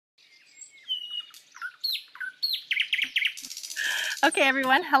Okay,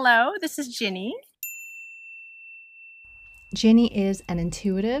 everyone, hello, this is Ginny. Ginny is an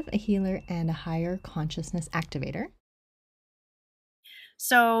intuitive, a healer, and a higher consciousness activator.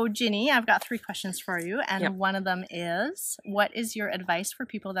 So, Ginny, I've got 3 questions for you, and Yep. one of them is, what is your advice for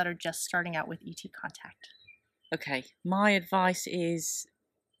people that are just starting out with ET contact? Okay, my advice is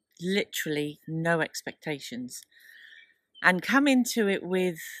literally no expectations and come into it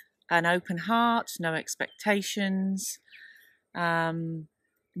with an open heart, no expectations,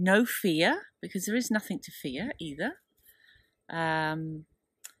 no fear, because there is nothing to fear either. There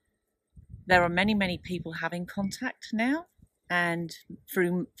are many people having contact now, and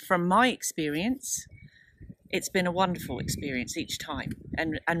from my experience, it's been a wonderful experience each time,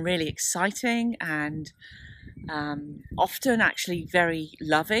 and really exciting, and often actually very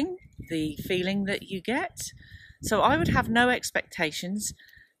loving, the feeling that you get. So I would have no expectations.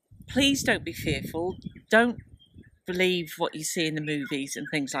 Please don't be fearful. Don't believe what you see in the movies and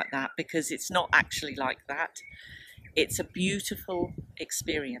things like that, because it's not actually like that. It's a beautiful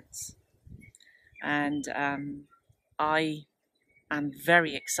experience. And I am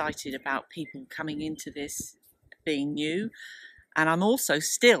very excited about people coming into this being new. And I'm also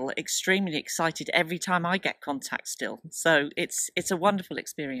still extremely excited every time I get contact still. So it's a wonderful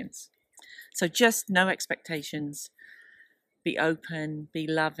experience. So just no expectations, be open, be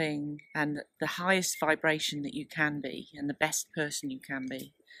loving, and the highest vibration that you can be, and the best person you can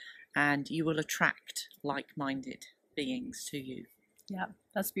be. And you will attract like-minded beings to you. Yeah,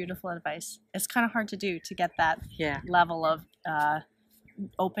 that's beautiful advice. It's kind of hard to do, to get that Yeah. level of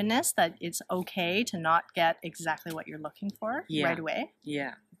openness that it's okay to not get exactly what you're looking for right away.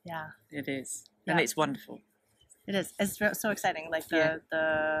 Yeah, Yeah, it is. Yeah. And it's wonderful. it is. It's so exciting. Like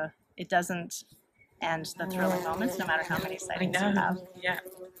it doesn't end the thrilling moments, no matter how many sightings you have. Yeah.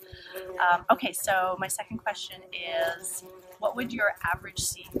 Okay, so my second question is, what would your average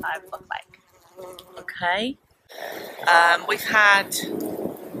C5 look like? Okay. We've had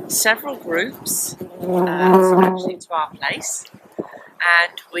several groups actually to our place,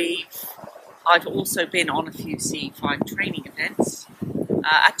 and I've also been on a few C5 training events,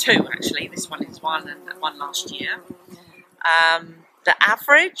 at 2 actually. This one is 1 and 1 last year. The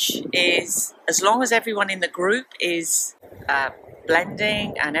average is, as long as everyone in the group is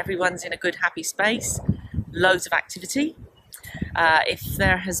blending and everyone's in a good happy space, loads of activity. If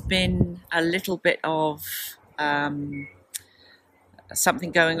there has been a little bit of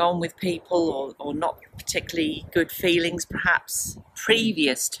something going on with people, or not particularly good feelings perhaps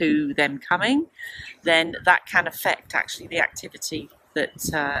previous to them coming, then that can affect actually the activity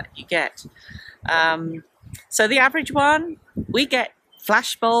that you get. So the average one, we get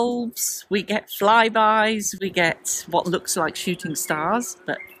flash bulbs, we get flybys, we get what looks like shooting stars,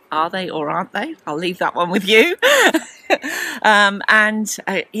 but are they or aren't they? I'll leave that one with you. And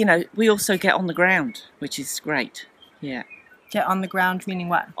we also get on the ground, which is great. Yeah. Get on the ground, meaning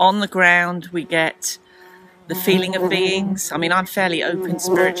what? On the ground, we get the feeling of beings. I mean, I'm fairly open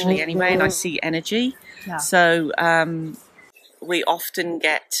spiritually anyway, and I see energy. Yeah. So we often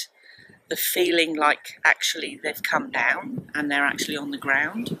get the feeling like actually they've come down and they're actually on the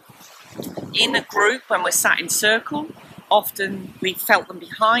ground. In a group, when we're sat in circle, often we felt them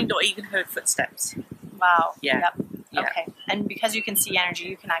behind or even heard footsteps. Wow. Yeah. Yep. Yeah. Okay. And because you can see energy,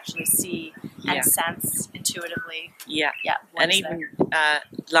 you can actually see and Yeah. sense intuitively. Yeah. Yeah. And even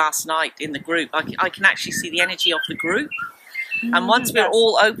last night in the group, I can actually see the energy of the group. And once we're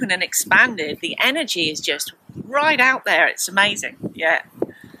all open and expanded, the energy is just right out there. It's amazing. Yeah.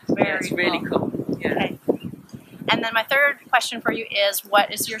 It's really cool. Yeah. Okay. And then my third question for you is,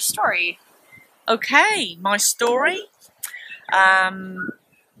 what is your story? Okay, my story.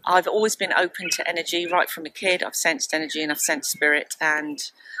 I've always been open to energy right from a kid. I've sensed energy and I've sensed spirit,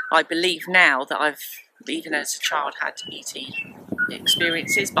 and I believe now that I've, even as a child, had ET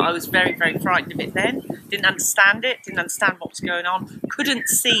experiences, but I was very frightened of it then. Didn't understand it, didn't understand what was going on, couldn't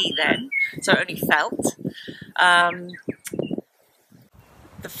see then, so I only felt.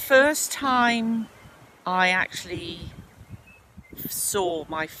 The first time I actually saw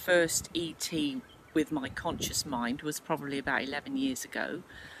my first ET with my conscious mind was probably about 11 years ago,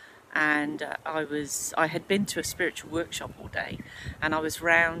 and I had been to a spiritual workshop all day, and I was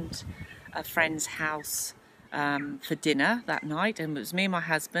round a friend's house for dinner that night, and it was me and my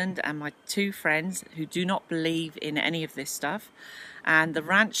husband and my 2 friends who do not believe in any of this stuff, and the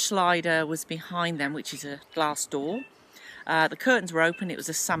ranch slider was behind them, which is a glass door. The curtains were open, it was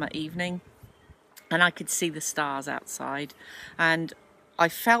a summer evening, and I could see the stars outside, and I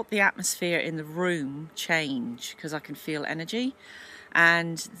felt the atmosphere in the room change because I can feel energy.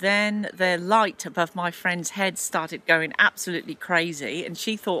 And then the light above my friend's head started going absolutely crazy, and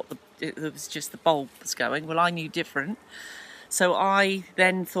she thought it was just the bulb was going. Well, I knew different. So I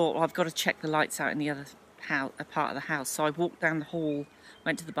then thought, well, I've got to check the lights out in the other part of the house. So I walked down the hall,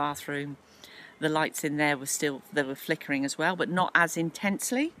 went to the bathroom. The lights in there they were flickering as well, but not as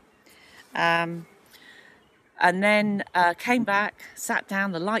intensely. And then came back, sat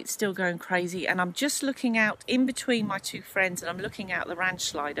down, the light's still going crazy, and I'm just looking out in between my two friends, and I'm looking out the ranch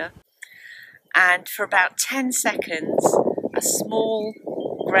slider, and for about 10 seconds, a small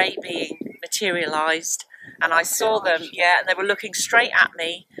grey being materialised, and I saw them, and they were looking straight at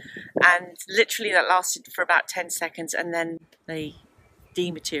me, and literally that lasted for about 10 seconds, and then they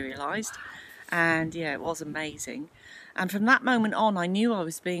dematerialised. And it was amazing. And from that moment on, I knew I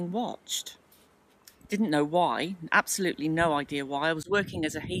was being watched. Didn't know why, absolutely no idea why. I was working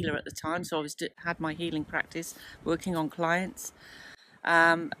as a healer at the time, so I had my healing practice, working on clients.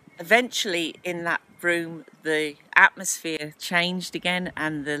 Eventually, in that room, the atmosphere changed again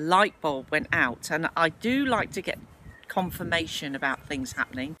and the light bulb went out. And I do like to get confirmation about things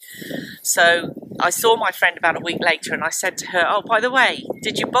happening. So I saw my friend about a week later, and I said to her, "Oh, by the way,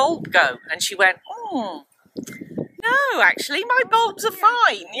 did your bulb go?" And she went, "Oh, no, actually, my bulbs are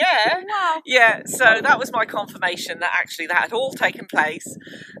fine." Yeah. Wow. Yeah. So that was my confirmation that actually that had all taken place.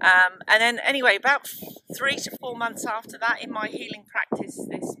 And then anyway, about 3 to 4 months after that, in my healing practice,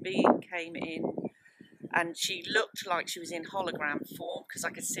 this being came in, and she looked like she was in hologram form because I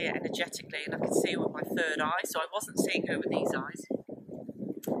could see it energetically, and I could see her with my third eye. So I wasn't seeing her with these eyes.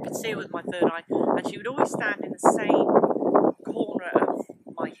 I could see her with my third eye, and she would always stand in the same corner of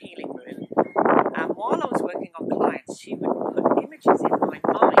my healing room. And while I was working on clients, she would put images in my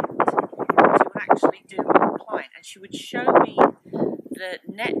mind to actually do on the client, and she would show me the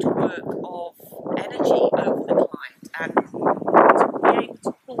network of energy over the client, and to be able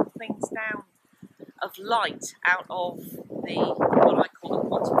to pull things down of light out of the, what I call the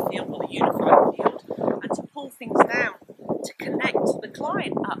quantum field or the unified field, and to pull things down to connect the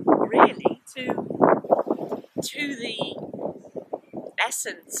client up really to the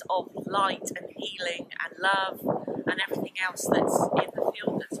essence of light and healing and love and everything else that's in the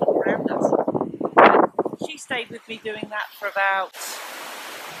field that's all around us. And she stayed with me doing that for about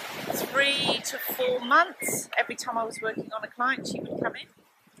 3 to 4 months. Every time I was working on a client, she would come in,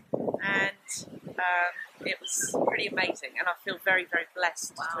 and it was pretty amazing, and I feel very, very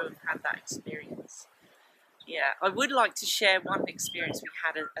blessed to have had that experience. Yeah, I would like to share one experience we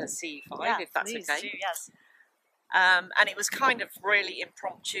had at CE5, if that's okay. Do, yes. And it was kind of really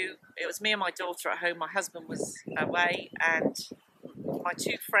impromptu. It was me and my daughter at home. My husband was away, and my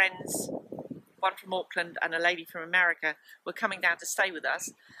two friends, one from Auckland and a lady from America, were coming down to stay with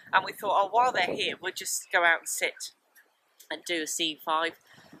us. And we thought, oh, while they're here, we'll just go out and sit and do a CE5.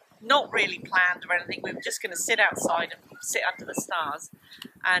 Not really planned or anything. We were just going to sit outside and sit under the stars.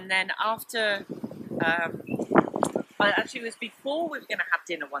 And then after, actually it was before we were going to have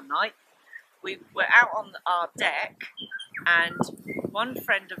dinner one night, we were out on our deck, and one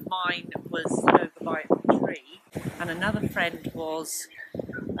friend of mine was over by a tree, and another friend was,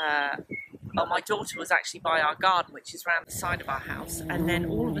 my daughter was actually by our garden, which is around the side of our house. And then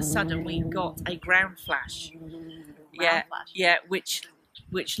all of a sudden we got a ground flash. Yeah, which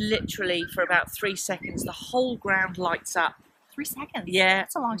literally for about 3 seconds, the whole ground lights up. 3 seconds? Yeah.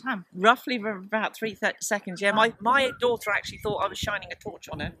 That's a long time. Roughly for about 3 seconds, yeah. Wow. My daughter actually thought I was shining a torch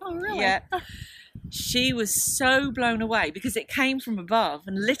on her. Oh, really? Yeah. She was so blown away because it came from above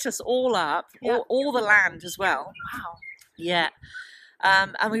and lit us all up, all the land as well. Wow. Yeah.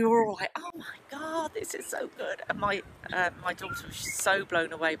 And we were all like, "Oh my God, this is so good!" And my daughter was so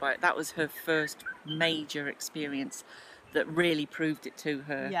blown away by it. That was her first major experience that really proved it to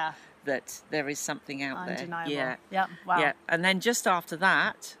her that there is something out Undeniable. there. Yeah. Wow. Yeah. And then just after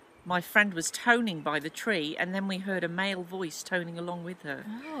that, my friend was toning by the tree, and then we heard a male voice toning along with her,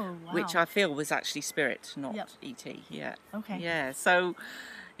 which I feel was actually spirit, not ET. Yeah. Okay. Yeah. So,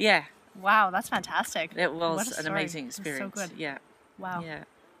 yeah. Wow, that's fantastic. It was an amazing experience. So good. Yeah. Wow. Yeah.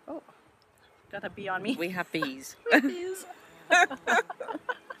 Oh, got a bee on me. We have bees. Bees.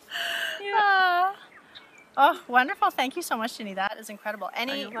 Oh, wonderful! Thank you so much, Ginny. That is incredible.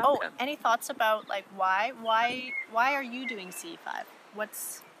 Any thoughts about like why are you doing CE5?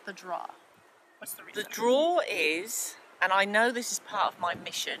 What's the draw? What's the reason? The draw is, and I know this is part of my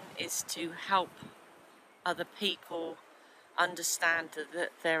mission, is to help other people understand that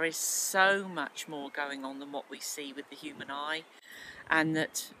there is so much more going on than what we see with the human eye, and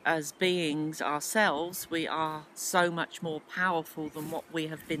that as beings ourselves, we are so much more powerful than what we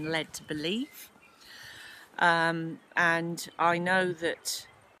have been led to believe. And I know that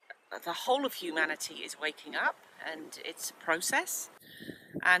the whole of humanity is waking up, and it's a process.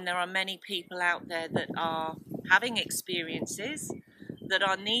 And there are many people out there that are having experiences that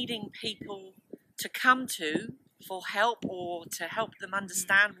are needing people to come to for help, or to help them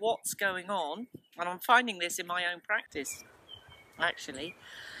understand what's going on. And I'm finding this in my own practice, actually.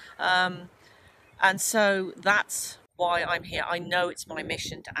 And so that's why I'm here. I know it's my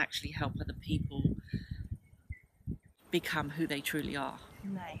mission to actually help other people become who they truly are.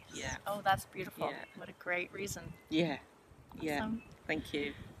 Nice. Yeah. Oh, that's beautiful. Yeah. What a great reason. Yeah. Yeah. Awesome. Thank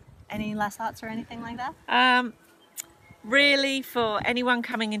you. Any last thoughts or anything like that? Really, for anyone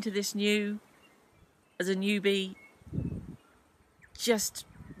coming into this as a newbie, just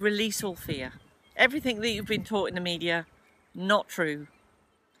release all fear. Everything that you've been taught in the media, not true.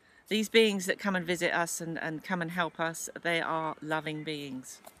 These beings that come and visit us and come and help us, they are loving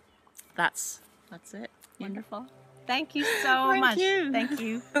beings. That's it. Wonderful. Thank you so much. Thank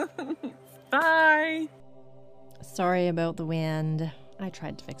you. Bye. Sorry about the wind. I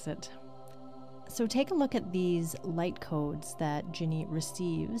tried to fix it. So take a look at these light codes that Ginny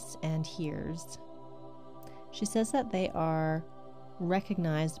receives and hears. She says that they are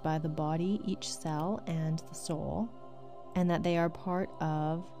recognized by the body, each cell, and the soul, and that they are part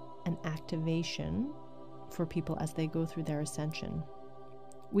of an activation for people as they go through their ascension.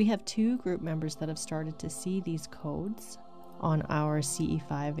 We have 2 group members that have started to see these codes on our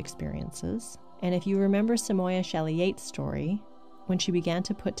CE5 experiences. And if you remember Samoya Shelley Yates' story, when she began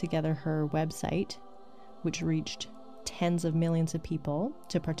to put together her website, which reached tens of millions of people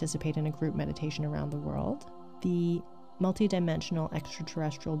to participate in a group meditation around the world, the multidimensional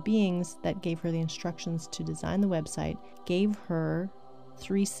extraterrestrial beings that gave her the instructions to design the website gave her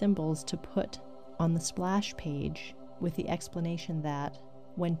 3 symbols to put on the splash page, with the explanation that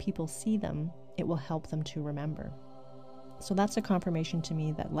when people see them, it will help them to remember. So that's a confirmation to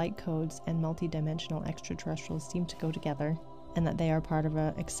me that light codes and multidimensional extraterrestrials seem to go together, and that they are part of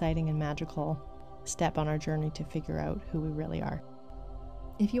an exciting and magical step on our journey to figure out who we really are.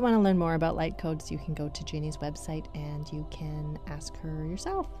 If you want to learn more about light codes, you can go to Ginny's website and you can ask her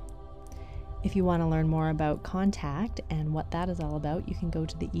yourself. If you want to learn more about Contact and what that is all about, you can go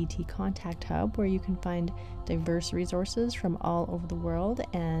to the ET Contact Hub, where you can find diverse resources from all over the world,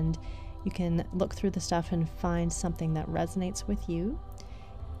 and you can look through the stuff and find something that resonates with you.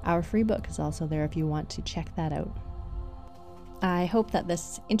 Our free book is also there if you want to check that out. I hope that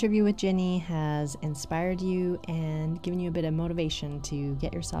this interview with Ginny has inspired you and given you a bit of motivation to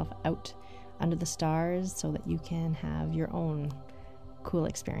get yourself out under the stars so that you can have your own cool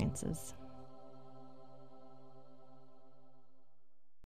experiences.